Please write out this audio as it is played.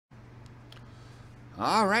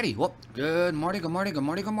Alrighty, well, good morning,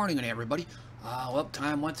 everybody. Well,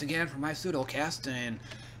 time once again for my Pseudocast, and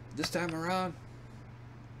this time around,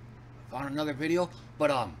 I found another video,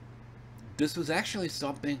 but, this was actually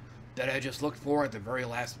something that I just looked for at the very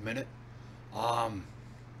last minute.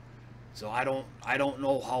 So I don't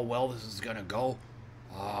know how well this is gonna go.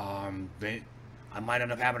 I might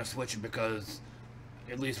end up having to switch it because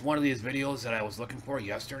at least one of these videos that I was looking for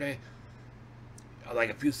yesterday, like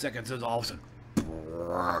a few seconds is all of a sudden,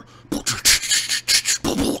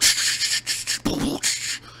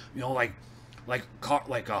 you know, like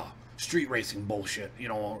street racing bullshit, you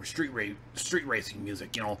know, or street racing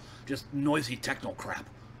music, you know, just noisy techno crap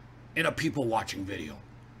in a people watching video.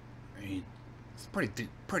 I mean, it's pretty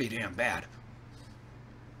damn bad.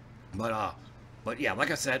 But yeah,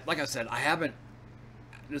 like I said, I had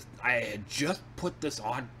just put this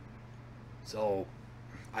on, so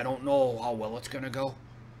I don't know how well it's gonna go.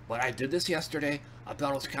 But I did this yesterday. I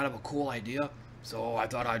thought it was kind of a cool idea, so I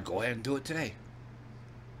thought I'd go ahead and do it today.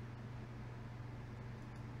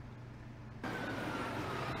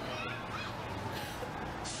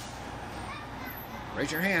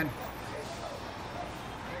 Raise your hand.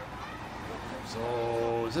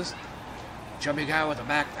 So, is this chubby guy with a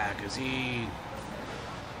backpack, is he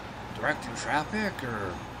directing traffic,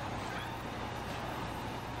 or?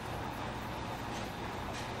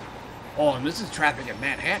 Oh, and this is traffic in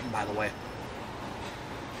Manhattan, by the way.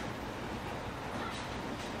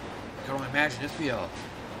 I can only imagine this be a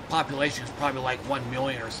population is probably like 1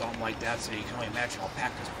 million or something like that, so you can only imagine how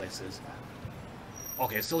packed this place is.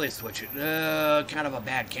 Okay, so they switch it. Kind of a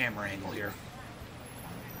bad camera angle here.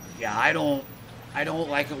 Yeah, I don't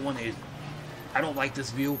like it when they, I don't like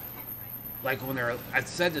this view. Like when they're, I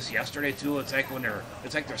said this yesterday too, it's like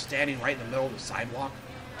they're standing right in the middle of the sidewalk.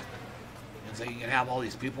 And so you can have all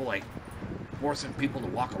these people like forcing people to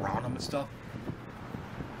walk around them and stuff.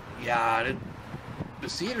 Yeah, the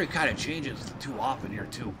scenery kind of changes too often here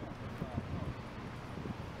too.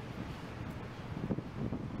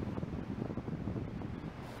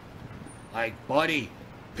 Like, buddy,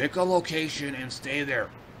 pick a location and stay there.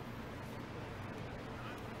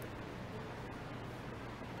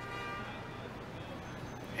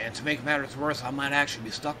 And to make matters worse, I might actually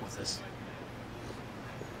be stuck with this.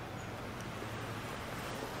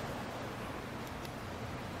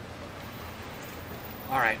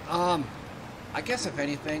 Alright, I guess if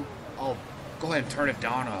anything, I'll go ahead and turn it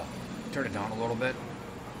down a little bit.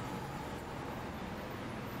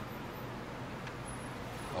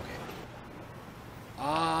 Okay.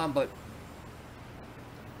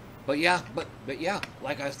 But yeah,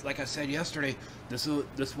 like I said yesterday, this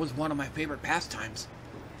was one of my favorite pastimes.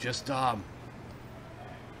 Just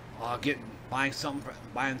buying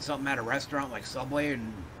something at a restaurant like Subway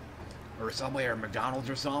or McDonald's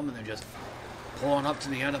or something, and then just pulling up to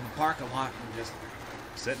the end of the parking lot and just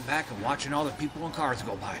sitting back and watching all the people and cars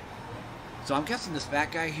go by. So I'm guessing this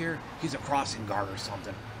fat guy here, he's a crossing guard or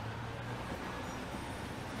something.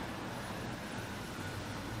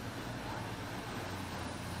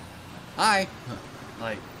 Hi.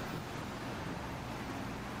 Like.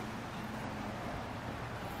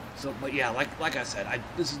 So, but yeah, like I said,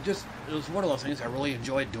 it was one of those things I really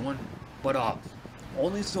enjoyed doing, but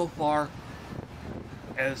only so far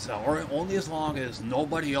as or only as long as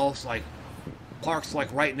nobody else like parks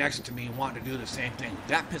like right next to me wanting to do the same thing.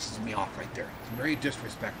 That pisses me off right there. It's very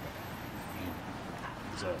disrespectful. I mean,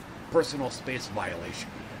 it's a personal space violation.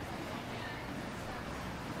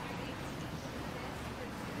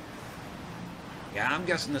 Yeah, I'm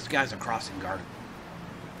guessing this guy's a crossing guard.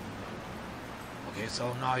 Okay,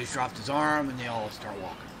 so now he's dropped his arm and they all start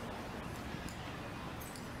walking.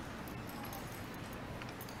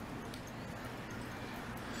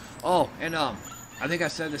 Oh, and I think I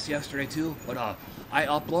said this yesterday too, but I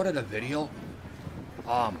uploaded a video.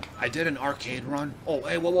 I did an arcade run. Oh,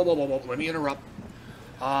 hey, whoa, let me interrupt.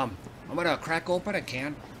 I'm gonna crack open a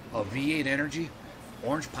can of V8 Energy,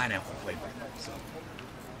 orange pineapple flavor. So,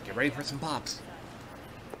 get ready for some pops.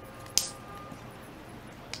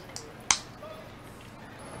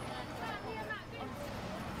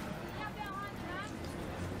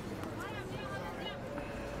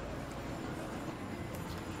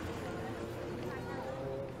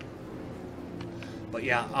 But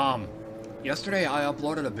yeah, yesterday I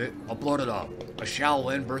uploaded a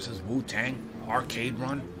Shaolin versus Wu-Tang arcade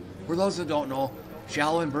run. For those that don't know,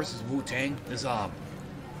 Shaolin versus Wu-Tang is a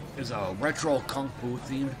retro kung fu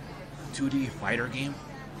themed 2D fighter game.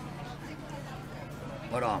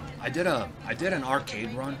 But I did an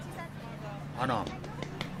arcade run on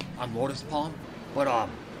Lotus Palm. But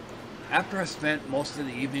after I spent most of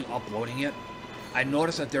the evening uploading it, I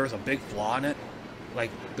noticed that there was a big flaw in it.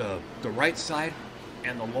 like the right side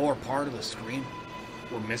and the lower part of the screen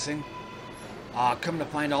were missing. Come to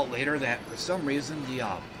find out later that for some reason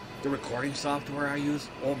the recording software I use,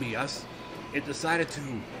 OBS, it decided to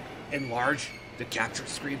enlarge the capture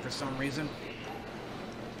screen for some reason.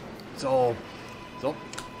 So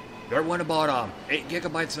there went about 8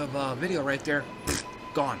 gigabytes of video right there,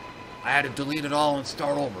 gone. I had to delete it all and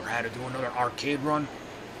start over. I had to do another arcade run,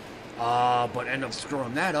 but ended up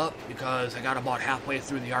screwing that up because I got about halfway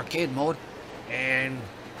through the arcade mode, and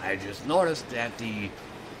I just noticed that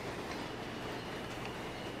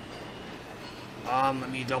let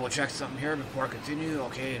me double check something here before I continue.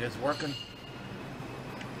 Okay, it is working.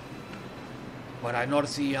 But I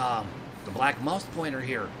noticed the black mouse pointer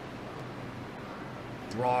here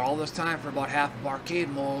throughout all this time for about half of arcade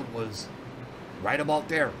mode was right about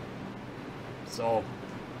there. So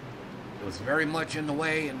it was very much in the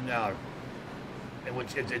way, and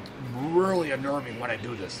it's really unnerving when I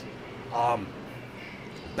do this.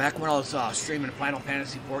 Back when I was streaming Final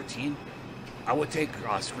Fantasy XIV, I would take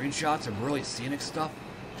screenshots of really scenic stuff,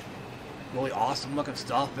 really awesome looking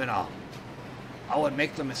stuff, and I would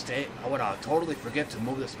make the mistake. I would totally forget to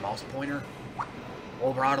move this mouse pointer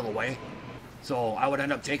over out of the way. So I would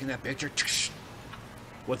end up taking that picture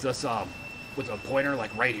with this with a pointer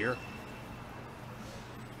like right here,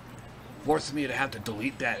 forcing me to have to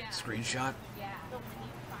delete that screenshot.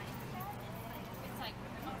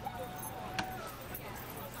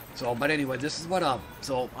 So, but anyway, this is what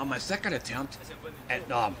so on my second attempt at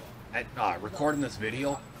recording this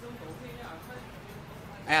video,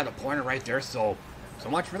 I had a pointer right there, so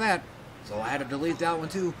much for that. So I had to delete that one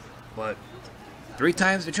too, but 3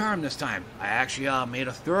 times the charm this time. I actually made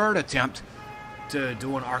a third attempt to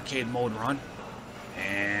do an arcade mode run,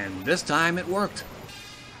 and this time it worked.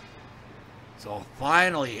 So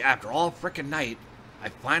finally, after all frickin' night, I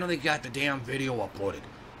finally got the damn video uploaded.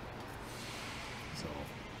 So,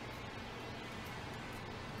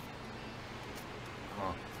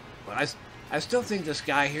 but I still think this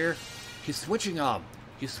guy here, he's switching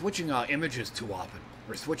images too often,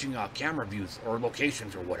 or switching camera views or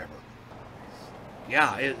locations or whatever.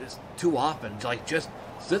 Yeah, it's too often. Like, just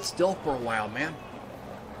sit still for a while, man.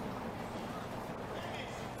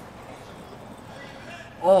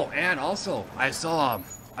 Oh, and also, I saw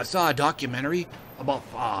a documentary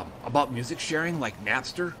about music sharing, like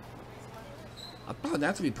Napster. I thought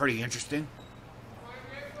that to be pretty interesting.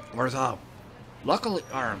 Whereas, luckily,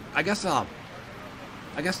 or I guess the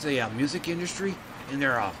music industry, in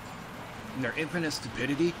their infinite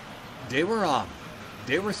stupidity, they were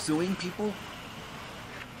suing people.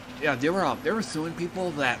 Yeah, they were suing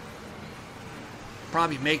people that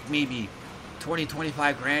probably make maybe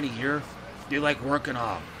 20-25 grand a year. They like work at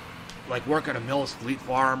a Mills Fleet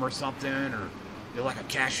Farm or something, or they're like a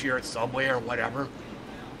cashier at Subway or whatever.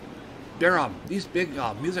 They're these big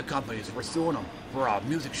music companies were suing them for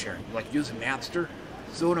music sharing, like using Napster,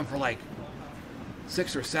 suing them for like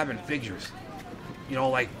 6 or 7 figures. You know,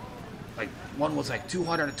 like one was like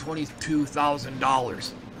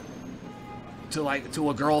 $222,000 to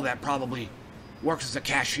a girl that probably works as a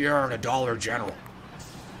cashier at a Dollar General.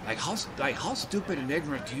 Like how stupid and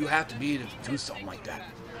ignorant do you have to be to do something like that?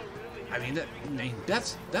 I mean,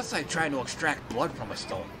 that's like trying to extract blood from a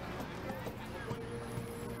stone.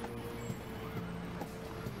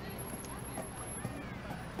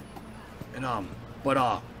 And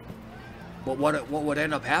but what would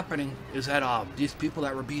end up happening is that these people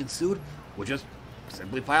that were being sued would just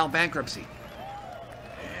simply file bankruptcy.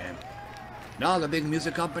 And now the big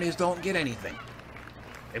music companies don't get anything.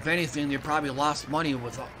 If anything, they probably lost money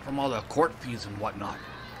from all the court fees and whatnot.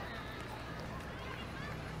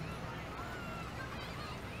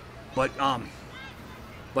 But I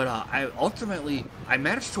ultimately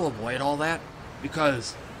managed to avoid all that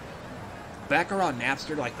because back around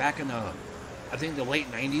Napster, like back in I think the late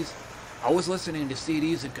 90s, I was listening to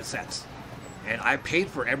CDs and cassettes, and I paid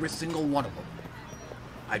for every single one of them.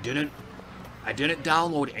 I didn't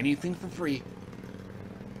download anything for free.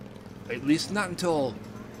 At least not until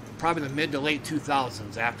probably the mid to late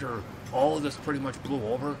 2000s, after all of this pretty much blew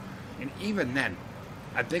over. And even then,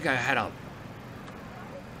 I think I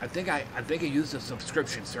used a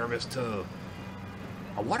subscription service to,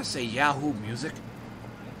 I want to say Yahoo Music.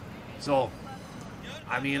 So,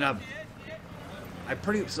 I mean,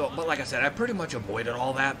 but like I said, I pretty much avoided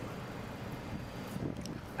all that.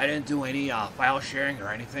 I didn't do any file sharing or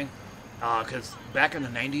anything, because back in the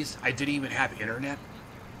 90s, I didn't even have internet.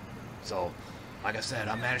 So, like I said,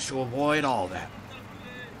 I managed to avoid all that.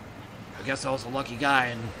 I guess I was a lucky guy,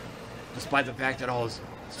 and despite the fact that I was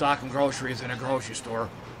stocking groceries in a grocery store,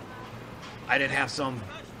 I didn't have some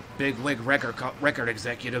big wig record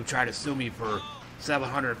executive try to sue me for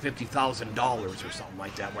 $750,000 or something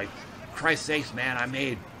like that. Like, Christ's sakes, man, I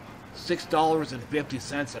made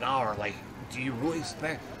 $6.50 an hour. Like, do you really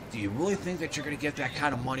think that you're gonna get that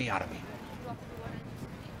kind of money out of me?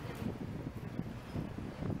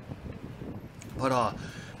 But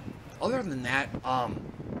other than that,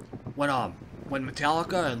 when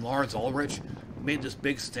Metallica and Lars Ulrich made this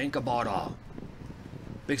big stink about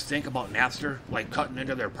Napster, like cutting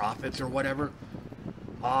into their profits or whatever,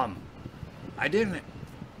 I didn't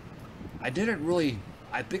really.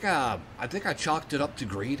 I think I chalked it up to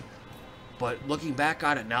greed, but looking back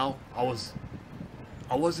on it now, I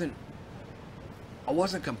wasn't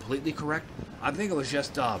completely correct. I think it was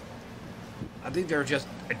just I think they were just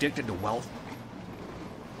addicted to wealth.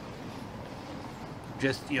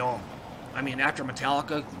 Just, you know, I mean, after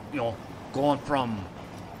Metallica, you know, going from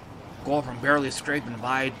barely scraping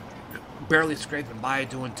by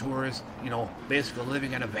doing tours, you know, basically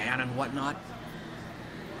living in a van and whatnot,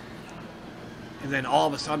 and then all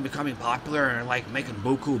of a sudden becoming popular and like making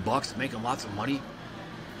buku bucks, making lots of money,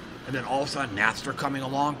 and then all of a sudden Napster coming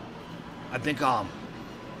along, I think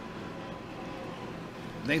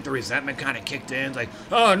the resentment kind of kicked in. Like,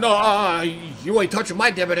 oh no, you ain't touching my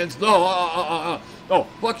dividends. No, oh,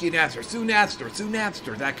 fuck you, Napster, sue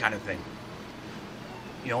Napster, that kind of thing.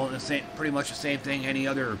 You know, pretty much the same thing any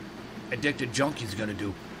other addicted junkie's gonna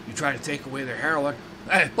do. You try to take away their heroin.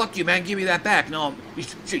 Hey, fuck you, man, give me that back. No, you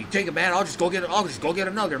take it, man. I'll just go get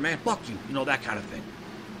another, man. Fuck you, you know, that kind of thing.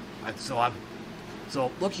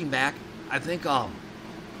 So looking back, I think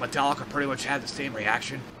Metallica pretty much had the same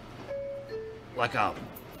reaction. Like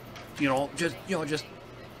just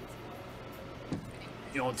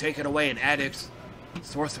taking away an addict's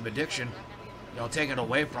source of addiction, taking it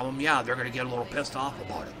away from them. Yeah, they're gonna get a little pissed off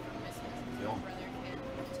about it.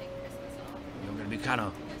 You're gonna be kind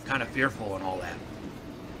of fearful and all that.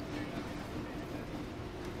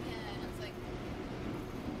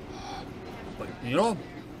 But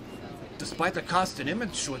despite the constant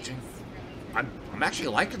image switching, I'm actually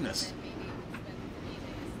liking this.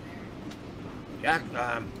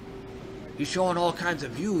 Yeah, he's showing all kinds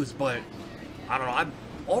of views, but I don't know.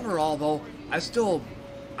 Overall though, I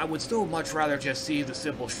would still much rather just see the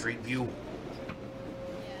simple street view.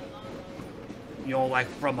 Like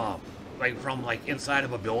from inside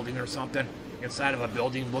of a building or something, inside of a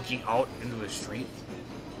building looking out into the street.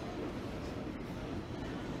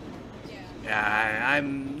 Yeah,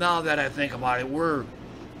 now that I think about it,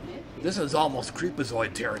 this is almost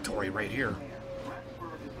Creepazoid territory right here.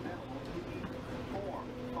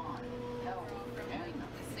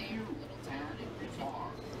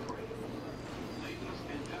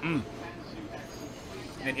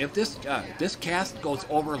 And if this cast goes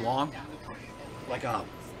over long,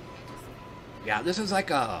 this is like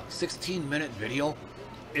a 16-minute video.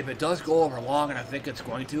 If it does go over long, and I think it's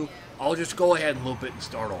going to, I'll just go ahead and loop it and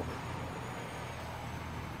start over.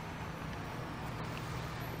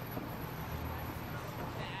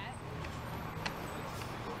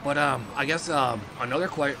 But I guess another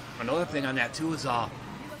thing on that too is up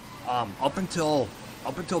until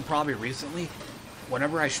probably recently,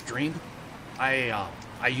 whenever I streamed,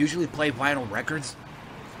 I usually play vinyl records.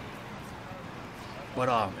 But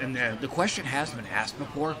and the question has been asked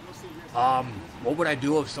before, what would I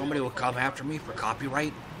do if somebody would come after me for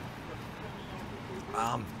copyright?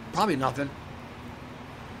 Probably nothing.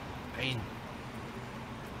 I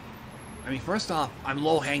mean, first off, I'm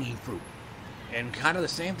low-hanging fruit. And kind of the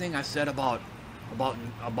same thing I said about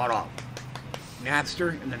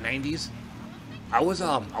Napster in the 90s. I was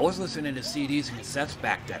listening to CDs and cassettes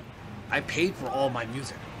back then. I paid for all my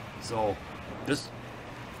music, so this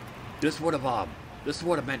would have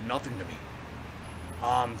meant nothing to me.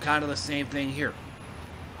 Kind of the same thing here.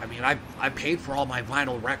 I mean, I paid for all my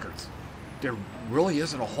vinyl records. There really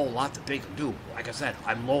isn't a whole lot that they can do. Like I said,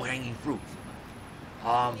 I'm low-hanging fruit.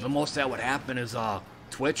 The most that would happen is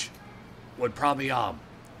Twitch would probably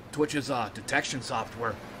Twitch's detection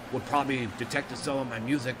software would probably detect some of my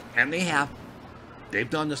music, and they've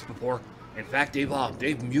done this before. In fact,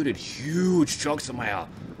 they've muted huge chunks of my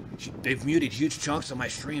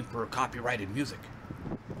stream for copyrighted music.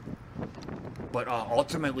 But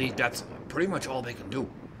ultimately, that's pretty much all they can do.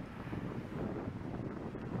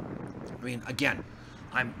 I mean, again,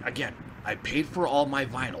 I paid for all my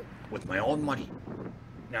vinyl with my own money.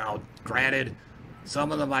 Now, granted,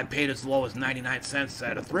 some of them I paid as low as 99 cents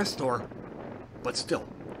at a thrift store, but still,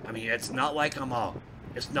 I mean, it's not like I'm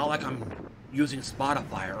using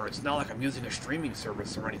Spotify, or it's not like I'm using a streaming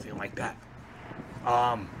service or anything like that.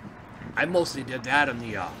 I mostly did that from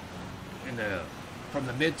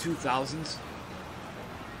the mid 2000s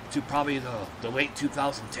to probably the late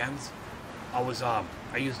 2010s.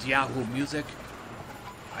 I used Yahoo Music.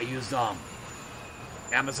 I used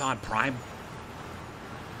Amazon Prime.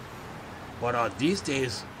 But these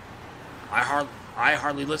days, I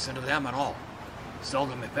hardly listen to them at all.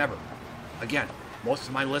 Seldom, if ever. Again, most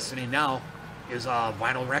of my listening now is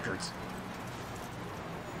vinyl records.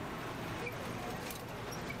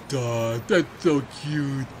 Duh, that's so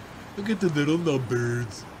cute. Look at the little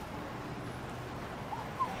lovebirds.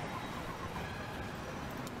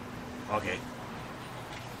 Okay.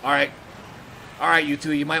 Alright, you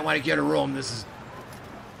two, you might want to get a room.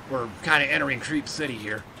 We're kind of entering Creep City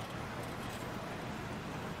here.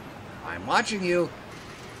 I'm watching you.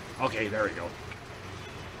 Okay, there we go.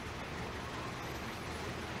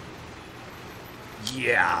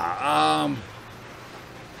 Yeah,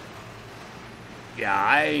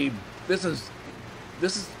 yeah, this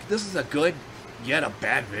is a good yet a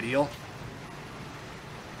bad video.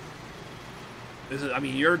 I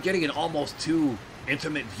mean, you're getting an almost too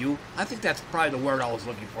intimate view. I think that's probably the word I was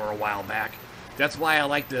looking for a while back. That's why I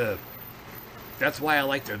like the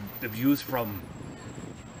views from.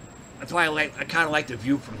 That's why I kind of like the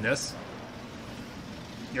view from this.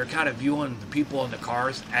 You're kind of viewing the people in the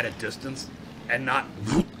cars at a distance and not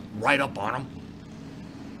right up on them.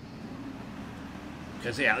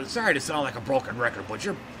 Because yeah, sorry to sound like a broken record, but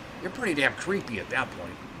you're pretty damn creepy at that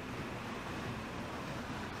point.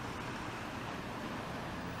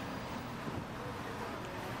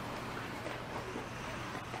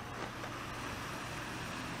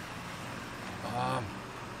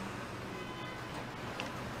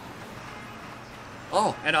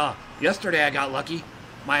 Oh, and yesterday I got lucky.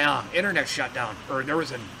 My internet shut down, or there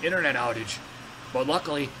was an internet outage, but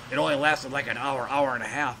luckily it only lasted like an hour and a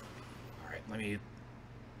half. All right, let me.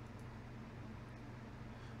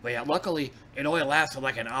 But yeah, luckily it only lasted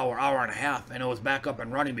like an hour and a half, and it was back up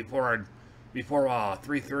and running before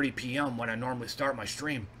 3:30 p.m. when I normally start my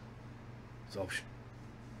stream. So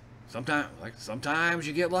sometimes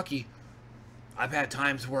you get lucky. I've had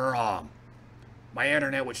times where my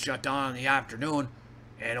internet would shut down in the afternoon,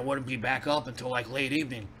 and it wouldn't be back up until like late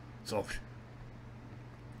evening. So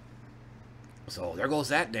there goes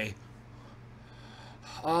that day.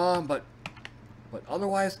 But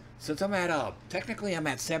otherwise, since I'm at technically I'm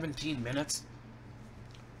at 17 minutes,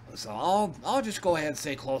 so I'll just go ahead and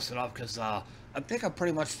say close enough, because I think I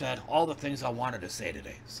pretty much said all the things I wanted to say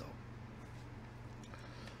today. So,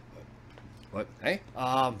 but hey,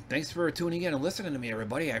 thanks for tuning in and listening to me,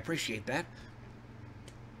 everybody. I appreciate that.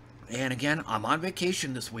 And again, I'm on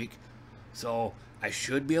vacation this week, so I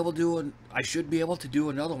should be able to do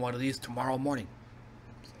another one of these tomorrow morning.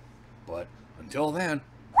 But until then,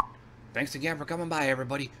 thanks again for coming by,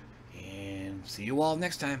 everybody, and see you all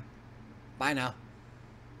next time. Bye now.